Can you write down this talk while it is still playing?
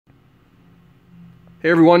Hey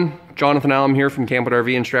everyone, Jonathan Allen here from Camp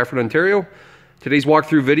RV in Stratford, Ontario. Today's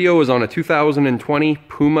walkthrough video is on a 2020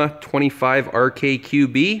 Puma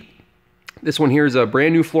 25RKQB. This one here is a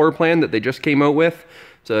brand new floor plan that they just came out with.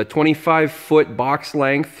 It's a 25-foot box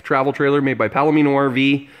length travel trailer made by Palomino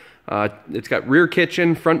RV. It's got rear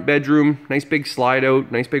kitchen, front bedroom, nice big slide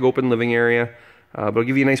out, nice big open living area. But I'll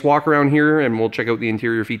give you a nice walk around here and we'll check out the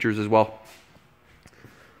interior features as well.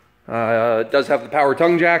 It does have the power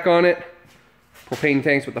tongue jack on it. Propane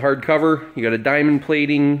tanks with the hard cover. You got a diamond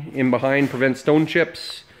plating in behind, prevents stone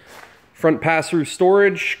chips. Front pass-through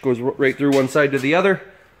storage, goes right through one side to the other.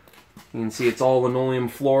 You can see it's all linoleum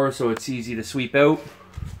floor, so it's easy to sweep out.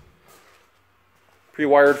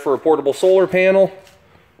 Pre-wired for a portable solar panel.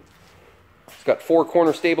 It's got 4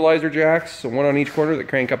 corner stabilizer jacks, so one on each corner that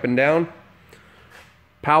crank up and down.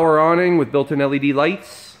 Power awning with built-in LED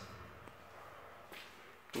lights.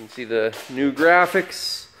 You can see the new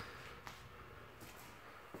graphics.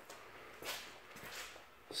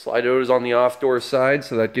 Slide out is on the off-door side,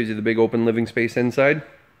 so that gives you the big open living space inside.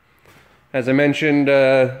 As I mentioned,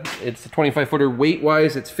 it's a 25-footer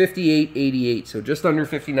weight-wise, it's 5888, so just under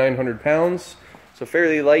 5,900 pounds. So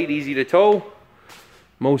fairly light, easy to tow.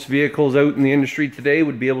 Most vehicles out in the industry today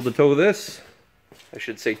would be able to tow this. I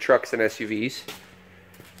should say trucks and SUVs.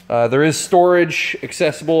 There is storage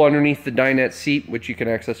accessible underneath the dinette seat, which you can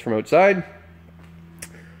access from outside.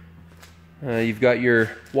 You've got your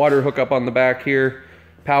water hookup on the back here.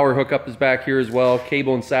 Power hookup is back here as well.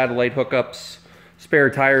 Cable and satellite hookups.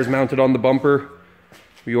 Spare tires mounted on the bumper.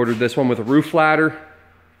 We ordered this one with a roof ladder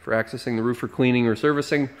for accessing the roof for cleaning or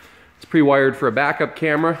servicing. It's pre-wired for a backup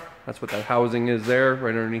camera. That's what that housing is there, right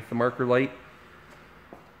underneath the marker light.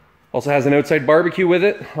 Also has an outside barbecue with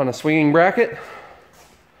it on a swinging bracket.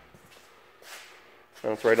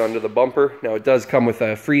 That's right under the bumper. Now it does come with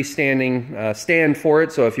a freestanding stand for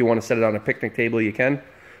it, so if you want to set it on a picnic table, you can.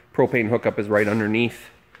 Propane hookup is right underneath.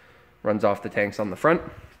 Runs off the tanks on the front.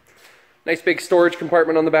 Nice big storage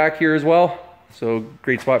compartment on the back here as well. So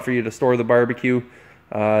great spot for you to store the barbecue.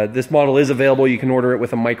 This model is available. You can order it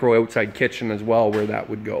with a micro outside kitchen as well, where that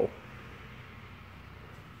would go.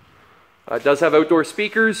 It does have outdoor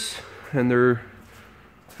speakers, and they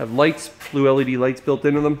have lights, blue LED lights built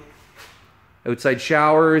into them. Outside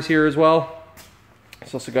shower is here as well.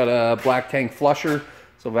 It's also got a black tank flusher.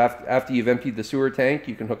 So after you've emptied the sewer tank,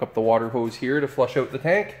 you can hook up the water hose here to flush out the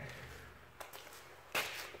tank.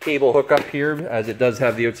 Cable hookup here, as it does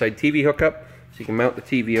have the outside TV hookup. So you can mount the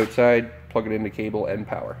TV outside, plug it into cable and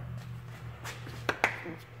power.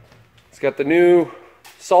 It's got the new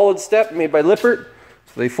solid step made by Lippert.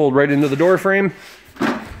 So they fold right into the door frame.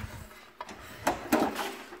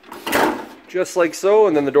 Just like so,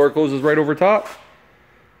 and then the door closes right over top.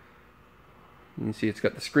 You can see it's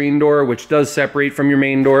got the screen door, which does separate from your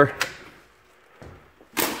main door.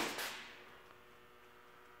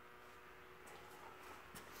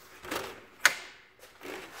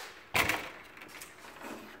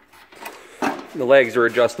 The legs are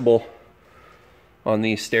adjustable on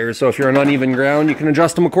these stairs, so if you're on uneven ground, you can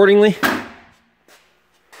adjust them accordingly.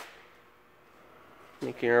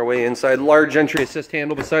 Making our way inside. Large entry assist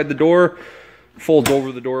handle beside the door. Folds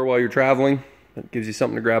over the door while you're traveling. That gives you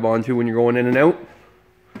something to grab onto when you're going in and out.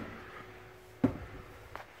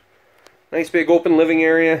 Nice big open living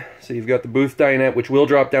area. So you've got the booth dinette, which will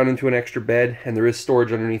drop down into an extra bed, and there is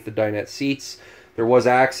storage underneath the dinette seats. There was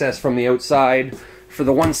access from the outside for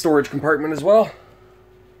the one storage compartment as well.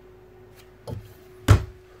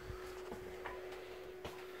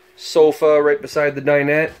 Sofa right beside the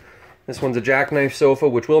dinette. This one's a jackknife sofa,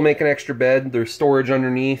 which will make an extra bed. There's storage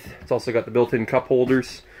underneath. It's also got the built-in cup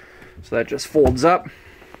holders. So that just folds up,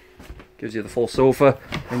 gives you the full sofa,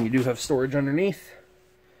 and you do have storage underneath.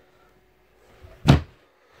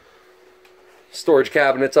 Storage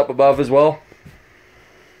cabinets up above as well.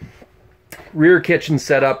 Rear kitchen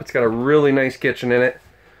setup. It's got a really nice kitchen in it.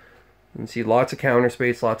 You can see lots of counter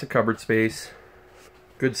space, lots of cupboard space.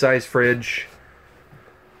 Good size fridge.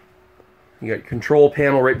 You got your control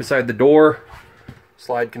panel right beside the door.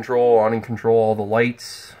 Slide control, awning control, all the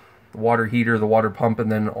lights. The water heater, the water pump, and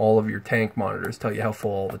then all of your tank monitors tell you how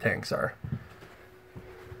full all the tanks are.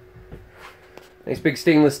 Nice big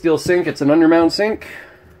stainless steel sink. It's an undermount sink,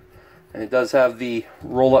 and it does have the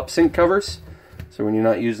roll-up sink covers. So when you're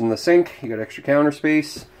not using the sink, you got extra counter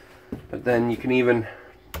space. But then you can even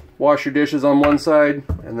wash your dishes on one side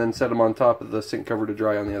and then set them on top of the sink cover to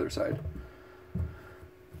dry on the other side.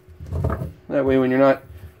 That way when you're not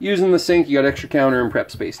using the sink, you got extra counter and prep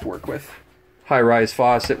space to work with. High-rise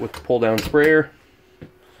faucet with the pull-down sprayer.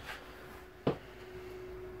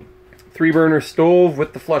 3-burner stove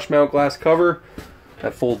with the flush mount glass cover.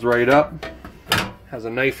 That folds right up. Has a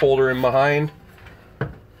knife holder in behind.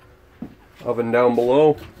 Oven down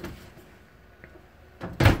below.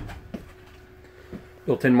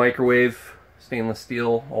 Built-in microwave, stainless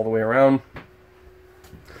steel all the way around.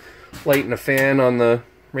 Light and a fan on the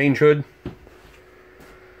range hood.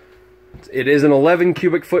 It is an 11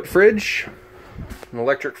 cubic foot fridge. An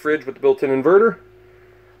electric fridge with the built-in inverter.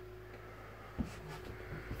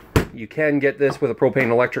 You can get this with a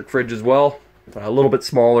propane electric fridge as well. A little bit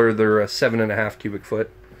smaller, they're a 7.5 cubic foot.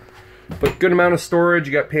 But good amount of storage.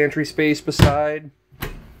 You got pantry space beside.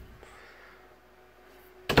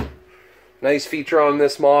 Nice feature on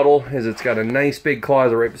this model is it's got a nice big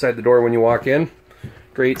closet right beside the door when you walk in.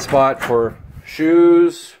 Great spot for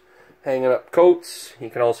shoes, hanging up coats. You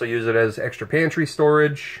can also use it as extra pantry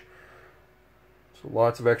storage. So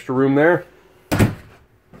lots of extra room there.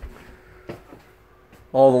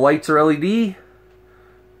 All the lights are LED.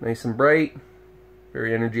 Nice and bright.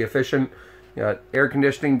 Very energy efficient. You got air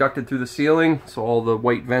conditioning ducted through the ceiling. So all the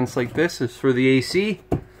white vents like this is for the AC.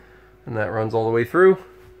 And that runs all the way through.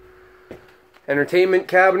 Entertainment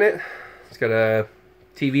cabinet. It's got a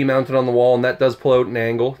TV mounted on the wall, and that does pull out an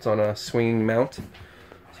angle. It's on a swinging mount.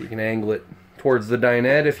 So you can angle it towards the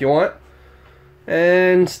dinette if you want.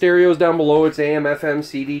 And stereos down below. It's AM, FM,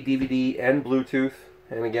 CD, DVD, and Bluetooth.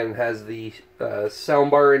 And again, it has the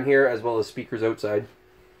sound bar in here as well as speakers outside.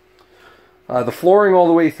 The flooring all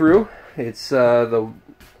the way through. It's the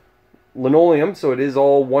linoleum, so it is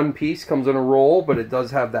all one piece. Comes in a roll, but it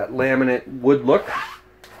does have that laminate wood look.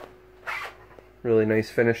 Really nice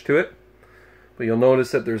finish to it. But you'll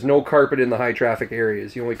notice that there's no carpet in the high traffic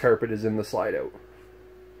areas. The only carpet is in the slide out.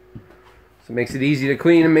 So it makes it easy to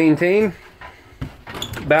clean and maintain.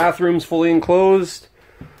 Bathroom's fully enclosed.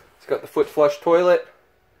 It's got the foot flush toilet.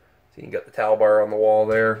 So you got the towel bar on the wall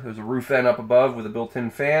there. There's a roof vent up above with a built-in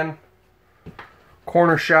fan.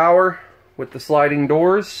 Corner shower with the sliding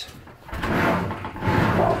doors. It's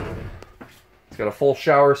got a full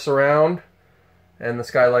shower surround and the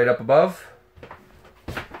skylight up above.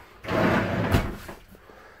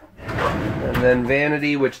 And then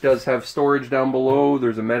vanity, which does have storage down below.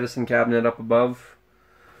 There's a medicine cabinet up above.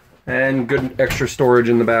 And good extra storage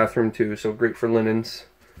in the bathroom too, so great for linens.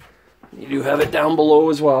 You do have it down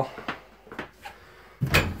below as well.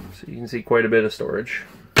 So you can see quite a bit of storage.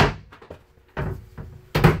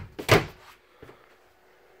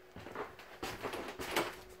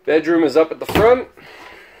 Bedroom is up at the front.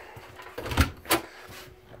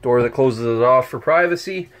 Door that closes it off for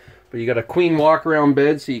privacy. But you got a queen walk-around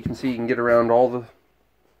bed, so you can get around all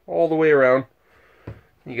the way around.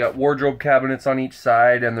 You got wardrobe cabinets on each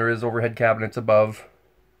side, and there is overhead cabinets above.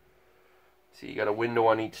 So you got a window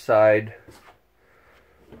on each side.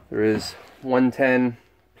 There is 110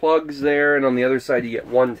 plugs there, and on the other side you get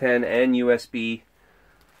 110 and USB.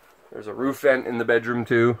 There's a roof vent in the bedroom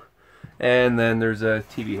too. And then there's a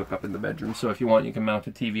TV hookup in the bedroom. So if you want, you can mount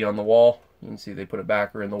a TV on the wall. You can see they put a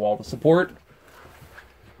backer in the wall to support.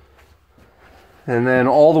 And then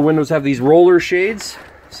all the windows have these roller shades.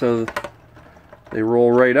 So they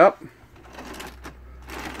roll right up.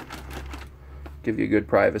 Give you good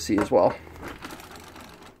privacy as well.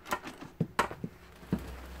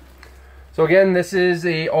 So again, this is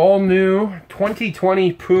a all-new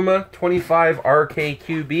 2020 Puma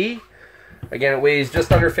 25RKQB. Again, it weighs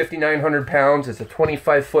just under 5,900 pounds. It's a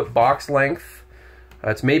 25-foot box length.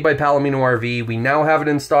 It's made by Palomino RV. We now have it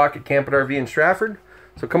in stock at Camp RV in Stratford.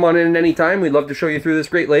 So come on in at any time. We'd love to show you through this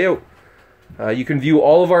great layout. You can view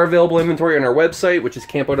all of our available inventory on our website, which is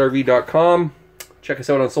campooutrv.com. Check us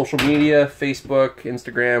out on social media, Facebook,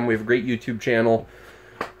 Instagram. We have a great YouTube channel.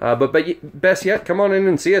 But best yet, come on in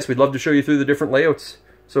and see us. We'd love to show you through the different layouts.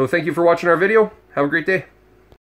 So thank you for watching our video. Have a great day.